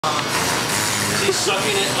he's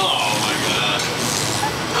sucking it. Oh my god.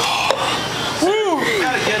 Woo! You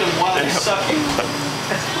gotta get him while he's sucking.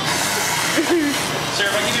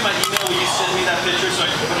 Sarah, if I give you my email, will you send me that picture so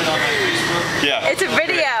I can put it on my Facebook? Yeah. It's a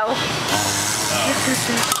video.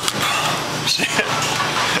 Shit. I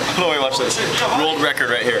don't know why you watch this. World record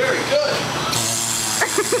right here. Very good.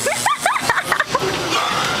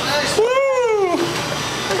 Woo!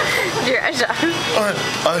 Dear Usha.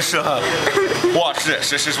 Watch this.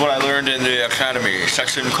 This is what I learned in the academy.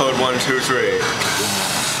 Section code 123.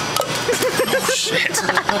 Oh shit.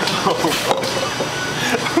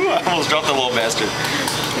 I almost dropped the little bastard.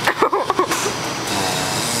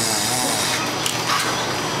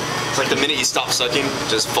 It's like the minute you stop sucking, it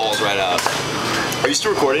just falls right out. Are you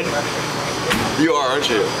still recording? You are, aren't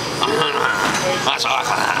you?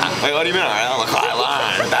 Wait, what do you mean? I don't look like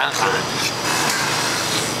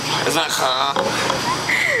it's not.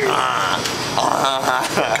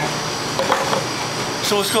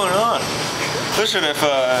 So what's going on? Listen, if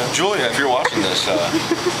Julia, if you're watching this,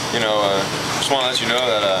 you know, just want to let you know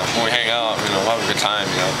that when we hang out, you know, we'll have a good time.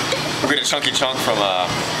 You know, we'll get a chunky chunk from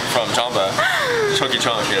Jamba. Chunky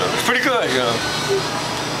chunk, you know, it's pretty good. You know.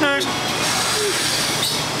 Nice.